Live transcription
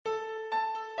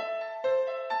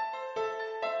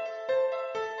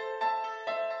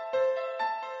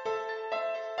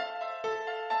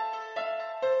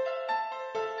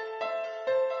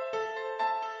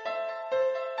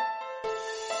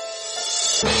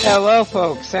Hello,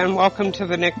 folks, and welcome to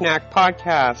the Knick-Knack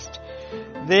Podcast.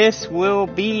 This will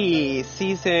be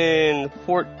season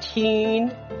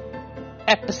 14,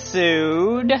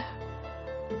 episode,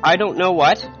 I don't know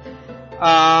what,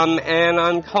 and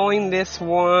I'm calling this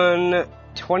one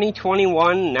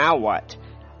 2021 Now What,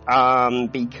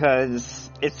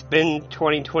 because it's been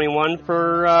 2021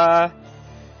 for,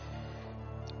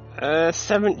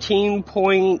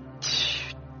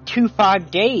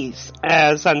 17.25 days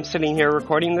as I'm sitting here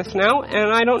recording this now,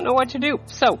 and I don't know what to do.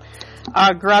 So,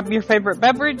 grab your favorite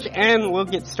beverage and we'll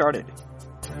get started.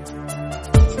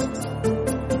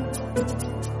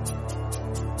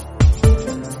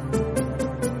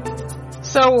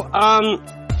 So,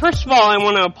 first of all, I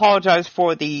want to apologize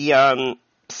for the,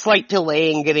 slight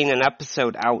delay in getting an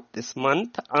episode out this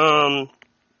month. I've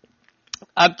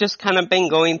just kind of been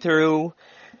going through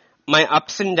my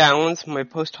ups and downs, my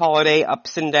post-holiday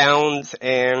ups and downs,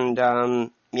 and,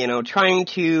 trying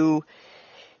to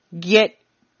get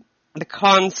the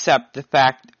concept, the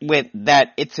fact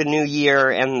that it's a new year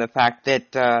and the fact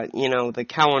that, the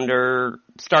calendar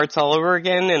starts all over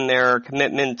again and there are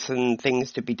commitments and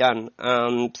things to be done.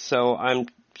 So I'm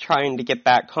trying to get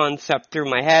that concept through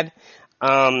my head.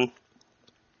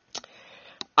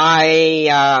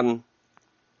 I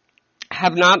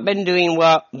have not been doing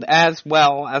as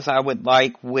well as I would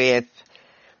like with,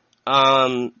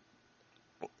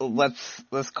 let's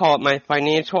call it my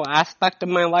financial aspect of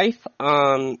my life.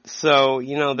 So,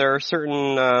 there are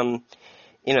certain,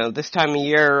 this time of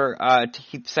year, to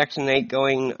keep Section 8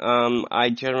 going, I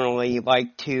generally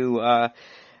like to,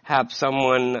 have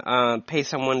someone, pay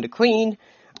someone to clean.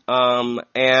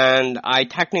 And I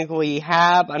technically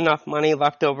have enough money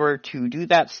left over to do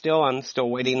that still. I'm still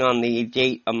waiting on the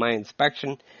date of my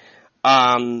inspection.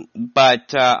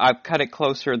 But I've cut it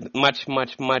closer, much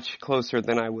closer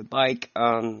than I would like.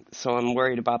 So I'm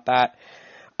worried about that.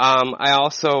 I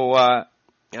also,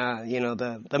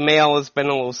 the mail has been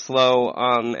a little slow,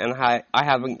 and I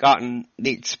haven't gotten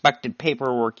the expected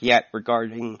paperwork yet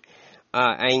regarding,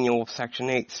 annual Section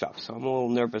 8 stuff. So I'm a little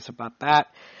nervous about that.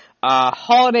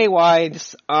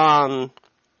 Holiday-wise, I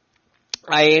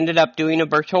ended up doing a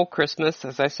virtual Christmas,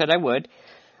 as I said I would,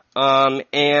 and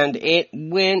it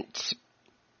went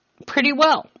pretty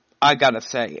well, I gotta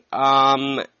say.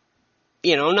 Not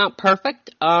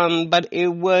perfect, but it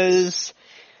was,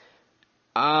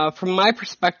 from my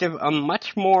perspective, a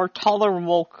much more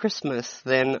tolerable Christmas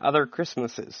than other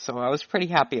Christmases, so I was pretty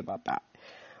happy about that.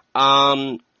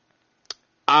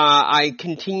 I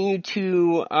continue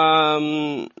to,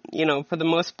 for the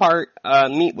most part,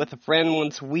 meet with a friend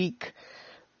once a week,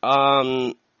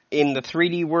 in the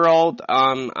 3D world.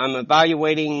 I'm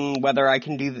evaluating whether I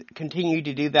can continue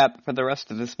to do that for the rest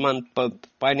of this month, both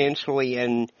financially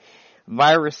and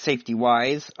virus safety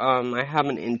wise. I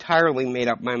haven't entirely made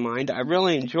up my mind. I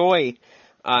really enjoy,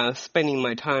 spending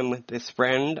my time with this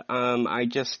friend. I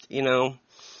just,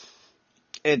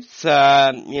 it's,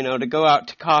 to go out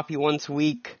to coffee once a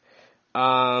week,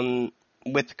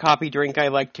 with the coffee drink I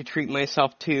like to treat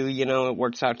myself to, it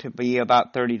works out to be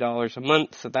about $30 a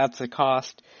month, so that's a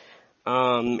cost.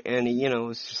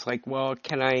 It's just like, well,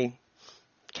 can I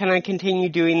continue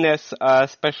doing this,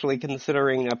 especially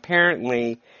considering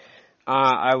apparently,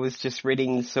 I was just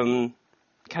reading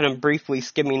kind of briefly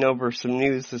skimming over some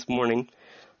news this morning.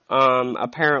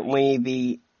 Apparently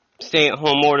the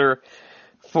stay-at-home order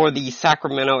for the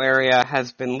Sacramento area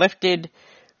has been lifted,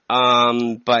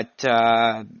 but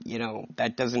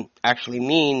that doesn't actually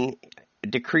mean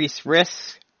decreased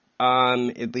risk,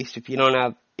 at least if you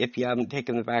haven't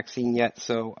taken the vaccine yet.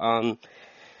 So,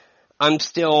 I'm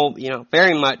still,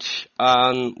 very much,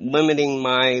 limiting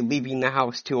my leaving the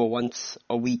house to a once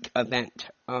a week event.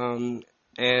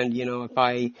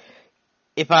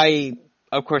 If I,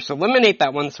 of course, eliminate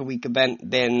that once a week event,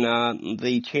 then,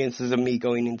 the chances of me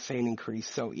going insane increase.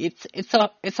 So it's a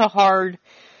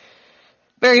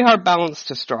very hard balance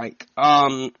to strike.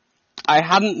 I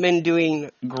haven't been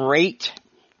doing great,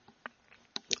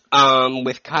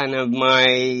 with kind of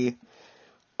my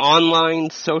online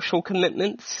social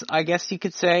commitments, I guess you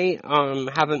could say.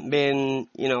 Haven't been,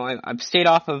 I've stayed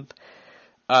off of,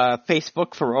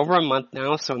 Facebook for over a month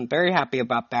now, so I'm very happy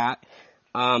about that.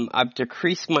 I've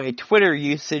decreased my Twitter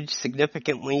usage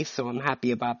significantly, so I'm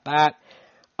happy about that.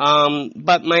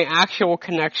 But my actual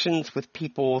connections with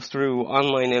people through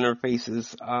online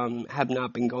interfaces, have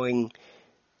not been going,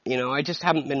 I just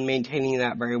haven't been maintaining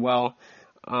that very well.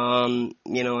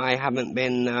 I haven't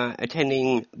been,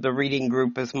 attending the reading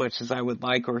group as much as I would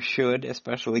like or should,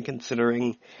 especially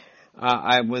considering,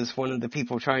 I was one of the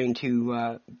people trying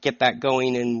to, get that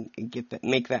going and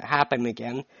make that happen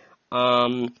again.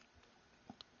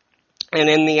 And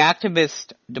in the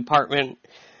activist department,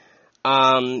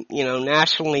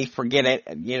 nationally, forget it.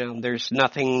 There's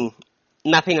nothing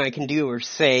I can do or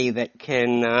say that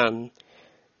can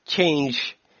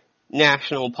change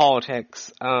national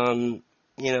politics.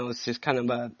 It's just kind of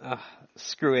a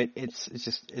screw it.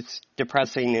 It's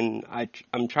depressing, and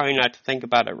I'm trying not to think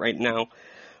about it right now,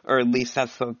 or at least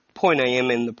that's the point I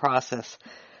am in the process.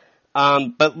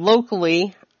 But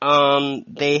locally,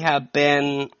 they have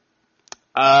been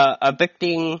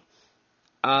evicting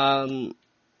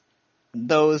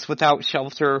those without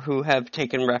shelter who have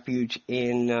taken refuge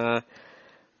in the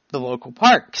local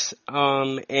parks.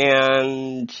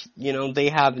 And they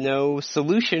have no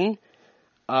solution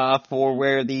for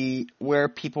where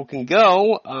people can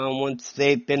go once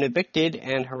they've been evicted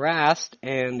and harassed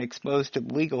and exposed to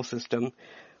the legal system.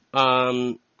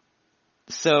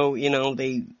 So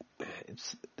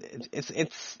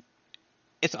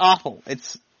it's awful.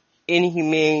 It's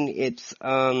inhumane. It's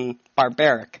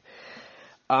barbaric.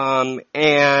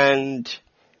 And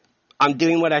I'm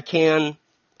doing what I can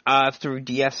through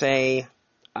DSA,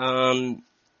 kind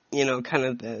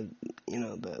of the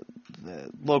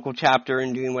local chapter,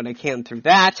 and doing what I can through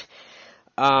that.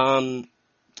 But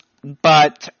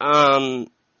on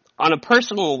a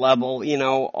personal level,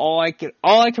 all I can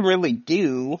really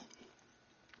do,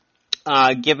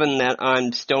 given that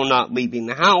I'm still not leaving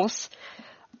the house,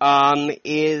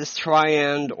 is try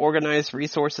and organize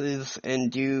resources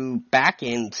and do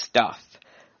back-end stuff.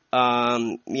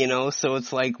 So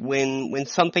it's like when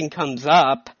something comes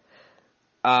up,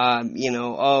 we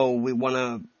want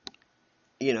to,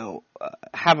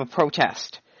 have a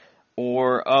protest,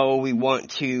 or, we want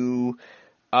to,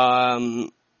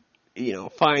 find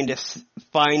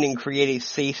and create a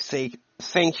safe,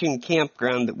 sanctioned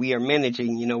campground that we are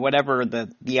managing, whatever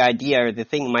the idea or the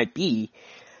thing might be.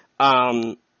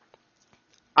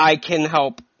 I can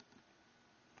help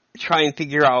try and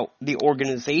figure out the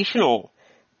organizational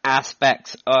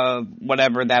aspects of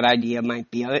whatever that idea might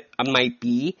be,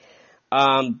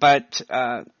 but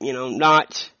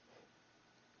not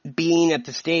being at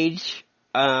the stage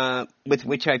with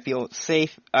which I feel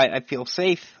safe. I feel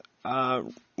safe,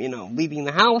 leaving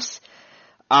the house.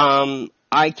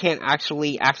 I can't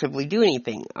actually actively do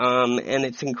anything, and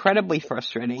it's incredibly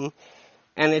frustrating,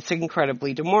 and it's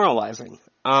incredibly demoralizing.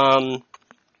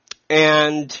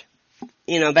 And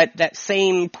that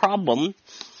same problem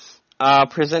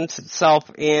presents itself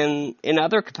in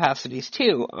other capacities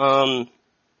too.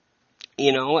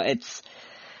 It's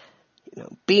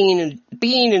being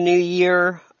a new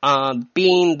year,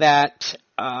 being that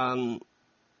I've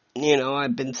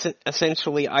been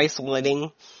essentially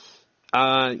isolating,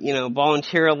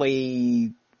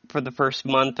 voluntarily for the first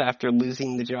month after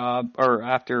losing the job, or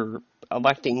after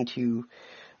electing to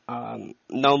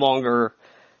no longer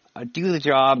do the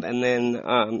job, and then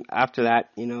after that,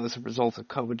 as a result of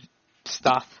COVID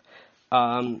stuff.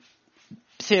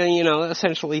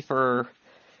 Essentially for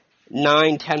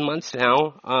 9-10 months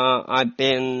now, I've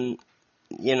been,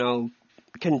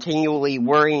 continually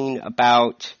worrying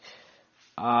about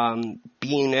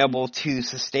being able to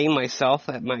sustain myself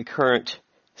at my current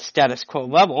status quo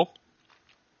level,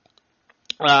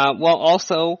 while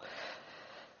also,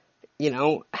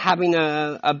 having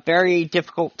a very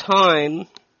difficult time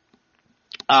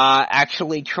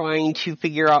actually trying to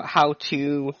figure out how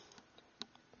to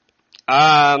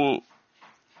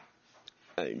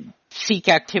seek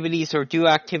activities or do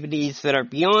activities that are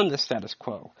beyond the status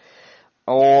quo,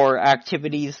 or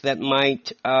activities that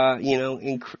might,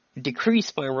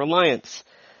 decrease my reliance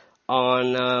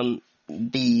on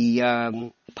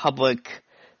the public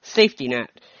safety net.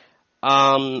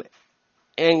 And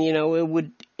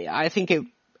I think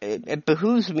it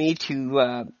behooves me to,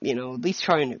 at least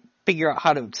try and figure out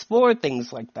how to explore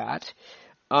things like that.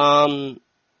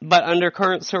 But under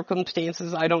current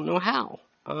circumstances, I don't know how.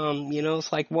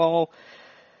 It's like, well,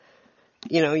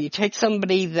 you take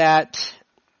somebody that,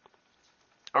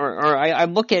 or I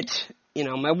look at,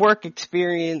 my work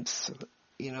experience,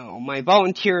 my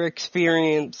volunteer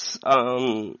experience,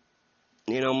 my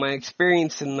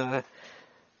experience in the,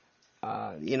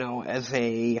 as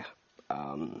a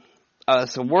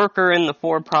worker in the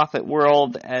for-profit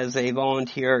world, as a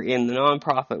volunteer in the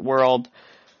non-profit world,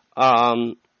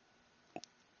 and,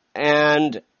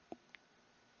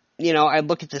 I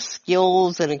look at the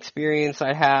skills and experience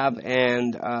I have,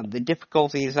 and the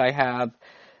difficulties I have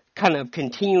kind of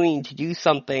continuing to do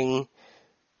something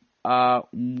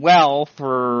well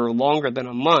for longer than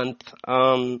a month,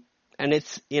 and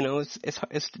it's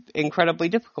incredibly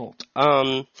difficult,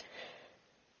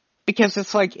 because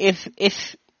it's like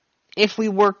if we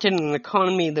worked in an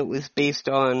economy that was based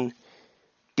on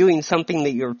doing something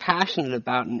that you're passionate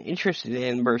about and interested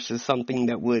in versus something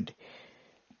that would,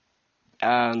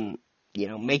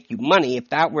 make you money. If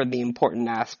that were the important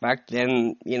aspect,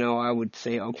 then, I would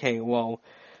say, okay, well,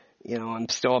 I'm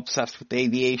still obsessed with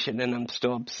aviation and I'm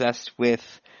still obsessed with,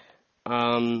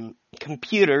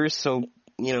 computers. So,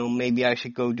 maybe I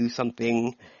should go do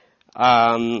something,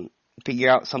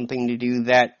 figure out something to do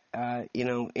that,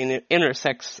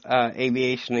 intersects,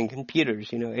 aviation and computers,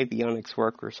 avionics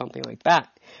work or something like that.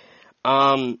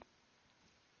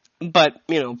 But,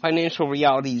 financial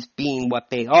realities being what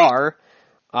they are,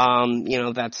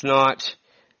 that's not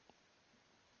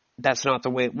the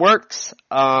way it works.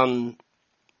 I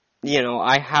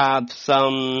have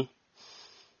some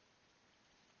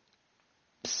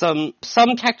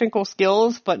technical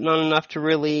skills, but not enough to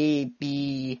really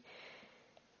be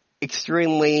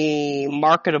extremely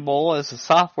marketable as a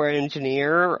software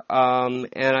engineer.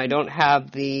 And I don't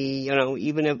have the,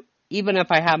 even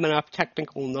if I have enough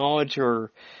technical knowledge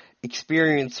or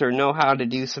experience or know how to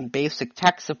do some basic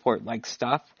tech support like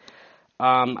stuff,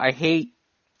 I hate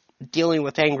dealing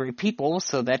with angry people,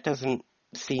 so that doesn't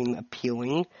seem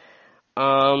appealing.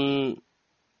 So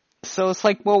it's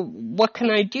like, well, what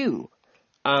can I do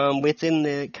within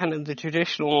the kind of the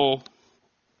traditional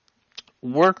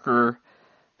worker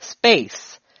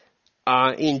space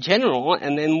in general,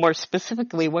 and then more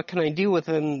specifically, what can I do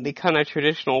within the kind of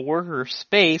traditional worker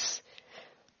space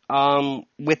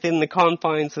within the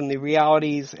confines and the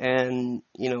realities and,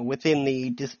 within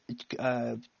the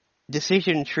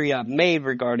decision tree I've made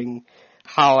regarding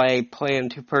how I plan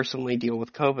to personally deal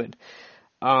with COVID.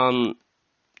 So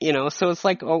it's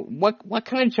like, oh, what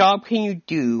kind of job can you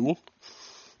do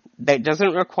that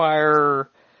doesn't require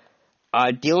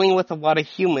dealing with a lot of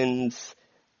humans,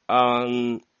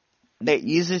 that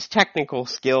uses technical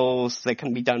skills that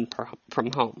can be done from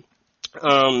home?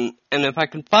 And if I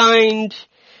can find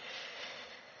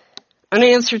an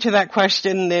answer to that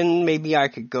question, then maybe I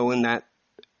could go in that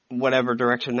whatever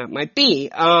direction that might be.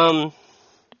 But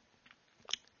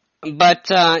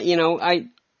I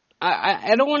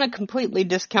don't want to completely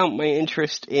discount my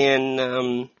interest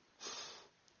in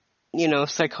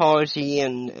psychology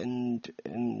and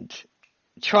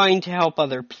trying to help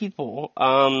other people.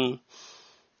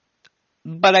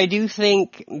 But I do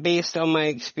think, based on my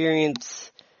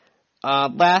experience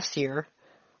last year,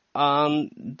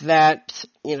 that,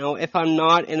 if I'm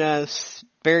not in a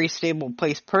very stable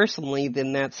place personally,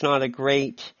 then that's not a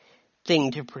great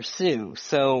thing to pursue.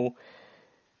 So,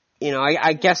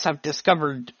 I guess I've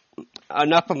discovered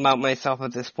enough about myself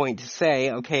at this point to say,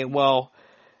 okay, well,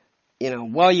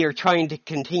 while you're trying to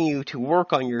continue to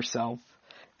work on yourself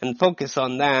and focus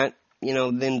on that,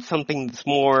 then something that's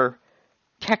more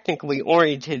technically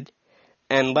oriented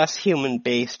and less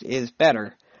human-based is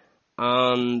better.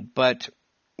 But,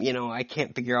 I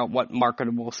can't figure out what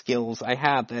marketable skills I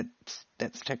have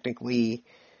that's technically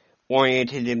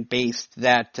oriented and based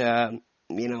that,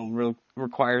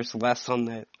 requires less on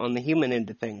the human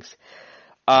end of things.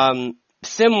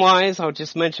 Sim-wise, I'll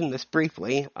just mention this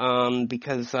briefly,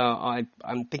 because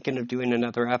I'm thinking of doing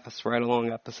another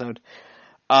ride-along episode.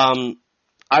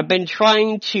 I've been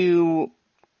trying to,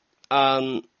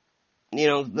 the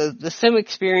sim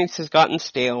experience has gotten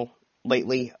stale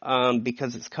lately,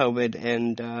 because it's COVID,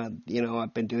 and,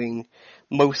 I've been doing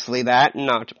mostly that, and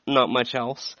not much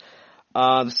else.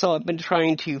 So I've been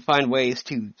trying to find ways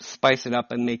to spice it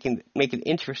up and make it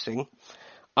interesting.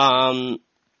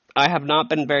 I have not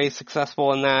been very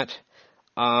successful in that.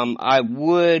 I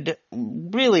would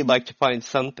really like to find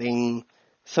some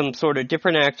sort of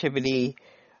different activity,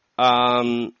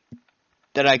 that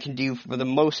I can do for the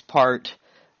most part,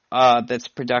 that's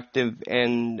productive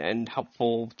and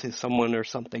helpful to someone or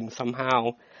something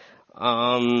somehow.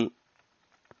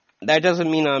 That doesn't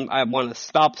mean I want to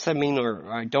stop simming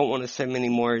or I don't want to sim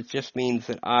anymore. It just means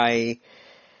that I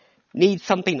need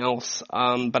something else,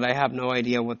 but I have no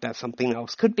idea what that something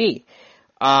else could be.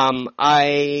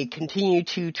 I continue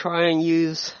to try and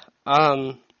use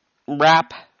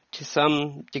RAP to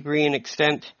some degree and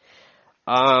extent.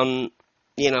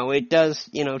 It does,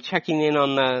 checking in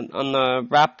on the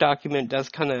RAP document does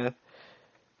kind of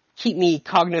keep me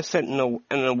cognizant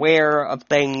and aware of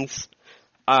things.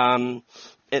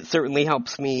 It certainly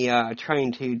helps me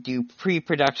trying to do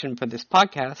pre-production for this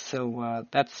podcast, so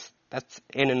that's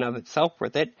in and of itself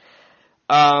worth it.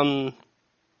 But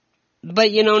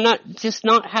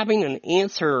not having an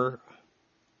answer,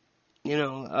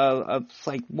 of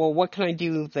like, well, what can I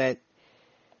do that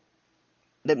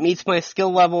meets my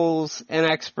skill levels and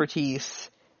expertise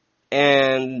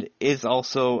and is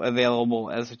also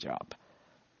available as a job,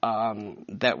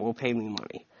 that will pay me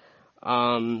money.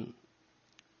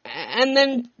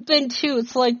 And then too,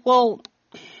 it's like, well,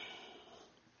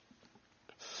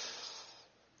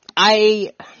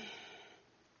 I'm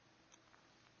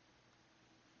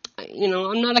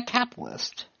not a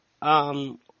capitalist,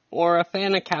 or a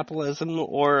fan of capitalism,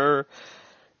 or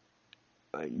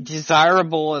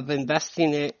desirable of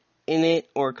investing in it,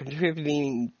 or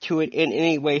contributing to it in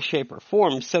any way, shape, or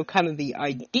form. So kind of the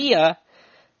idea,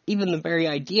 even the very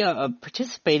idea of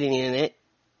participating in it,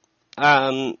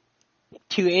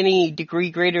 to any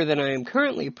degree greater than I am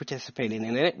currently participating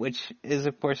in it, which is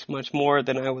of course much more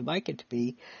than I would like it to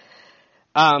be,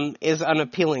 is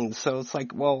unappealing. So it's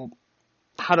like, well,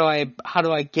 how do I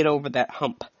get over that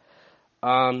hump?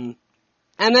 And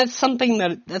that's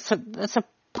something that's a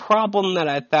problem that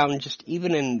I've found just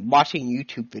even in watching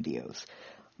YouTube videos.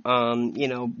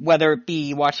 Whether it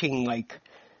be watching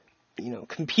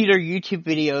computer YouTube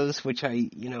videos, which I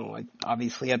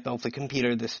obviously I built a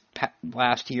computer this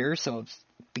last year, so I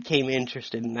became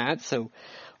interested in that. So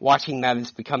watching that has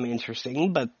become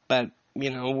interesting, but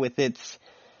with its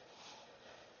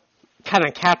kind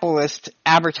of capitalist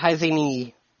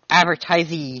advertising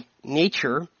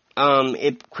nature,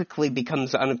 it quickly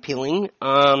becomes unappealing.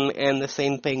 And the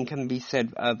same thing can be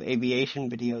said of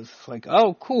aviation videos. It's like,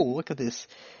 oh, cool, look at this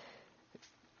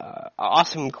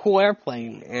awesome, cool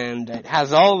airplane, and it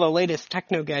has all the latest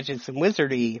techno gadgets and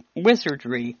wizardry.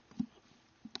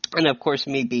 And of course,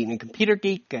 me being a computer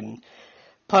geek and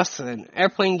plus an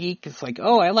airplane geek, it's like,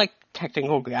 oh, I like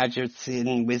technical gadgets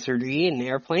and wizardry and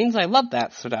airplanes. I love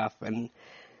that stuff, and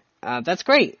that's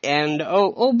great. And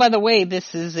oh, by the way,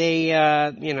 this is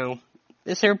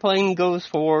this airplane goes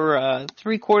for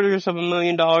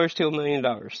 $750,000 to $1 million.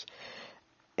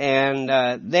 And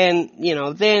then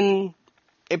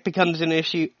it becomes an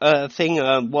issue, thing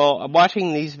of, well, I'm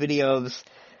watching these videos,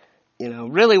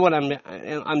 really what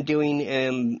I'm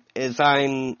doing is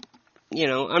I'm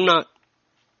not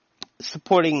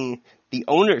supporting the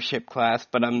ownership class,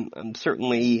 but I'm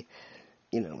certainly,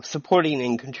 supporting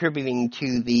and contributing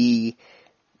to the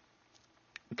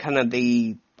kind of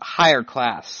the higher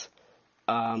class,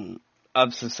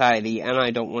 of society, and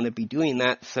I don't want to be doing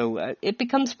that, so it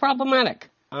becomes problematic,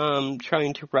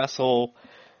 trying to wrestle,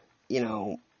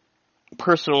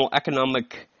 personal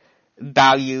economic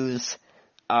values,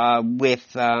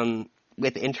 with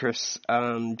interests,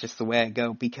 just the way I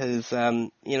go, because, I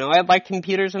like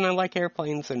computers and I like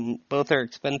airplanes, and both are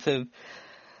expensive,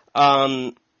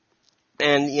 and,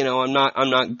 I'm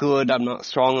not good, I'm not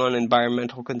strong on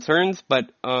environmental concerns, but,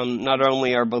 not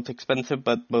only are both expensive,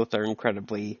 but both are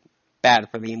incredibly bad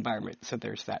for the environment, so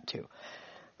there's that too.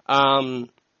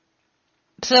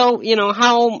 So,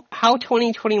 how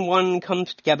 2021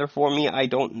 comes together for me, I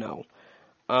don't know.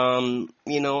 I'm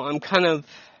kind of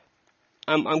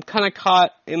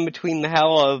caught in between the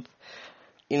hell of,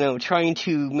 trying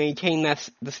to maintain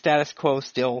the status quo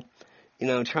still,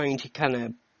 trying to kind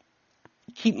of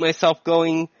keep myself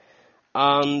going,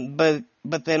 but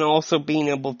then also being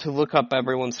able to look up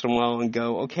every once in a while and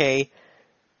go, okay,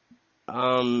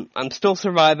 I'm still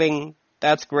surviving,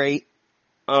 that's great,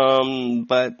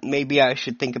 but maybe I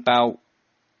should think about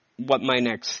what my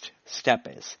next step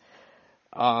is.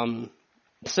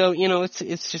 So,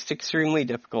 it's just extremely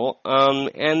difficult.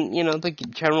 And, the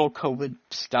general COVID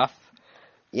stuff,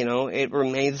 it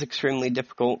remains extremely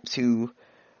difficult to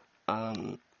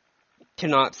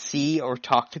not see or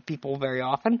talk to people very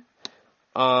often.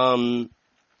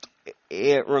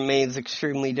 It remains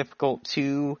extremely difficult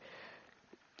to,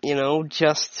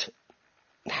 just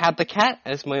have the cat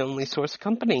as my only source of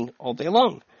company all day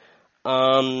long.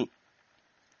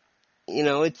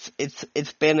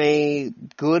 It's been a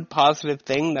good, positive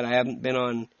thing that I haven't been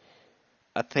on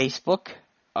a Facebook,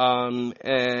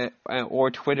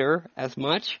 or Twitter as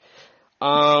much.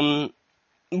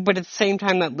 But at the same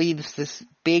time, that leaves this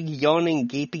big, yawning,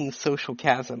 gaping social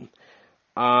chasm.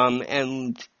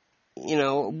 And,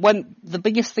 the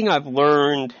biggest thing I've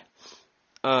learned,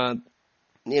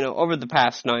 over the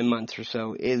past 9 months or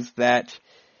so is that,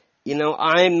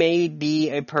 I may be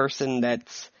a person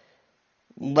that's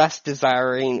less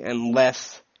desiring and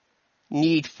less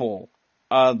needful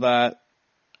of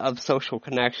social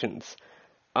connections.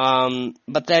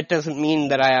 But that doesn't mean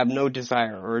that I have no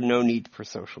desire or no need for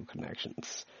social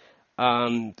connections.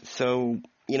 So,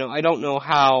 I don't know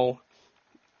how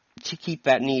to keep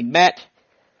that need met,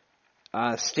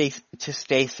 stay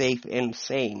safe and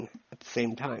sane at the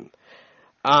same time.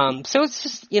 So it's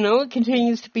just, it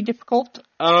continues to be difficult.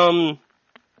 My,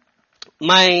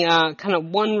 kind of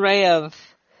one ray of,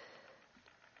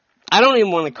 I don't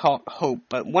even want to call it hope,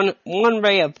 but one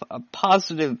ray of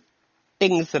positive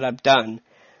things that I've done,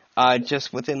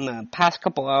 just within the past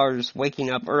couple hours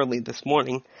waking up early this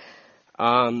morning.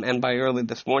 And by early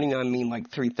this morning, I mean like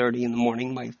 3:30 in the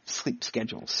morning. My sleep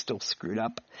schedule is still screwed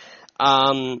up.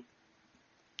 I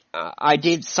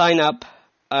did sign up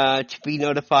to be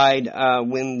notified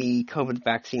when the COVID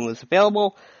vaccine was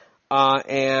available.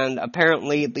 And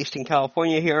apparently, at least in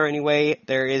California here anyway,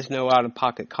 there is no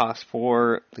out-of-pocket cost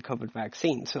for the COVID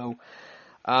vaccine. So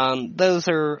those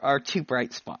are two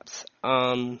bright spots.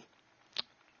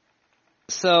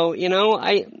 So,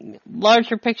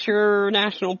 larger picture,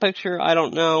 national picture, I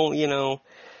don't know,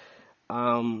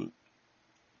 I'm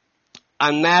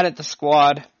mad at the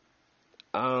squad.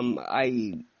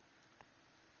 I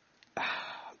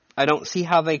don't see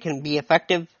how they can be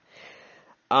effective,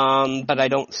 but I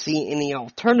don't see any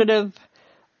alternative.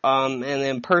 And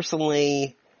then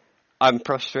personally, I'm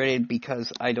frustrated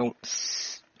because I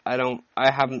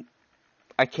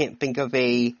can't think of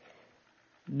a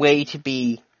way to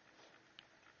be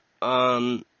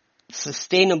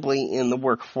sustainably in the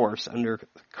workforce under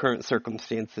current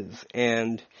circumstances.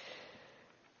 And,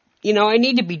 I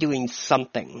need to be doing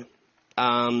something.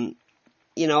 I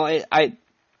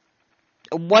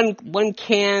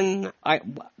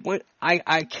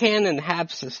can and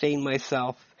have sustained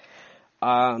myself,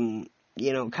 kind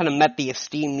of met the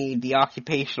esteem need, the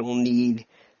occupational need,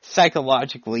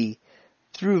 psychologically,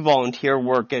 through volunteer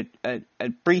work at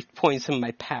brief points in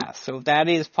my past. So that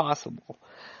is possible.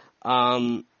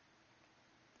 But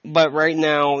right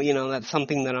now, that's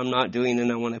something that I'm not doing,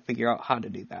 and I want to figure out how to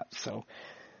do that. So,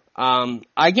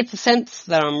 I get the sense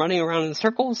that I'm running around in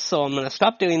circles, so I'm going to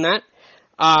stop doing that.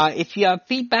 If you have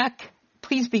feedback,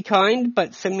 please be kind,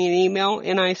 but send me an email,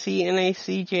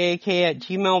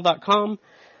 nicnackjak@gmail.com.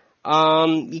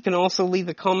 You can also leave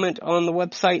a comment on the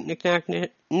website,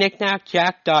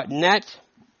 knickknackjack.net.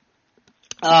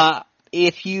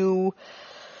 If you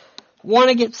want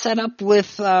to get set up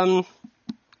with kind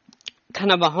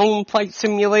of a home flight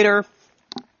simulator,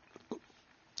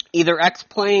 either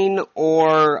X-Plane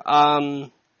or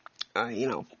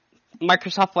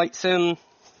Microsoft Flight Sim,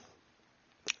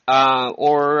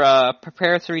 or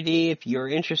Prepare 3D, if you're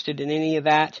interested in any of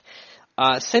that,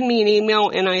 send me an email,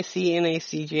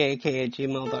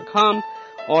 nicnackjak@gmail.com,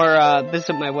 or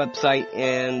visit my website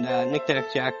and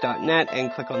knickknackjack.net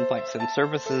and click on Flight Sim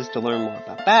Services to learn more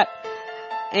about that.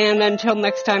 And until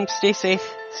next time, stay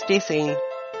safe, stay sane,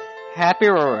 happy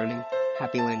railroading,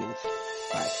 happy landings.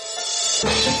 Bye.